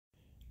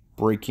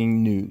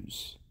Breaking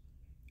news.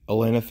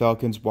 Atlanta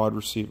Falcons wide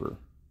receiver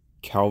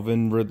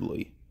Calvin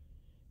Ridley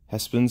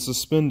has been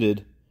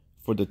suspended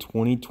for the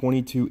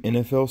 2022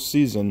 NFL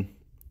season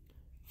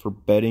for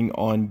betting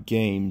on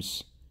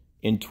games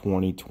in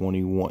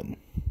 2021.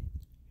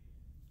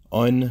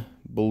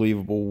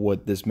 Unbelievable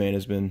what this man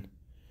has been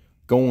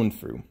going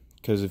through.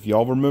 Because if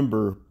y'all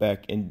remember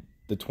back in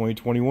the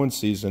 2021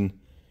 season,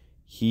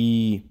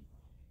 he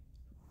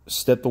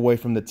stepped away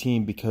from the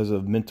team because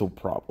of mental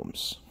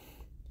problems.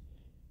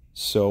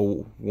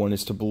 So one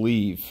is to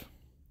believe,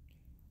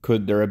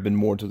 could there have been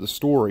more to the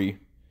story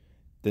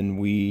than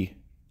we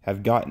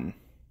have gotten?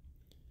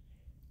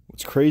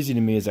 What's crazy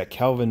to me is that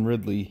Calvin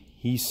Ridley,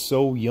 he's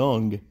so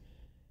young,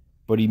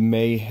 but he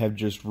may have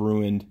just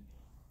ruined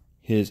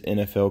his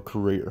NFL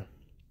career.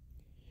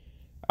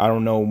 I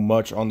don't know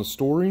much on the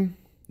story.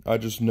 I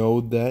just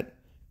know that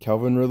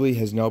Calvin Ridley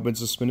has now been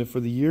suspended for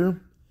the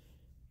year,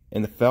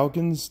 and the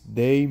Falcons,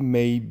 they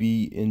may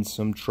be in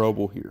some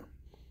trouble here.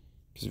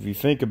 Because if you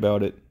think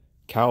about it,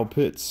 Kyle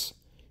Pitts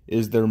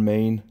is their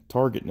main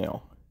target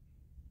now.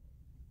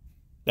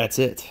 That's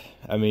it.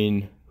 I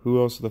mean,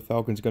 who else are the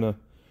Falcons going to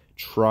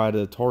try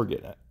to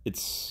target?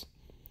 It's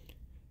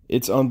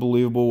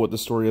unbelievable what the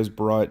story has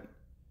brought.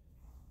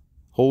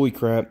 Holy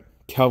crap,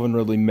 Calvin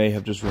Ridley may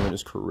have just ruined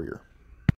his career.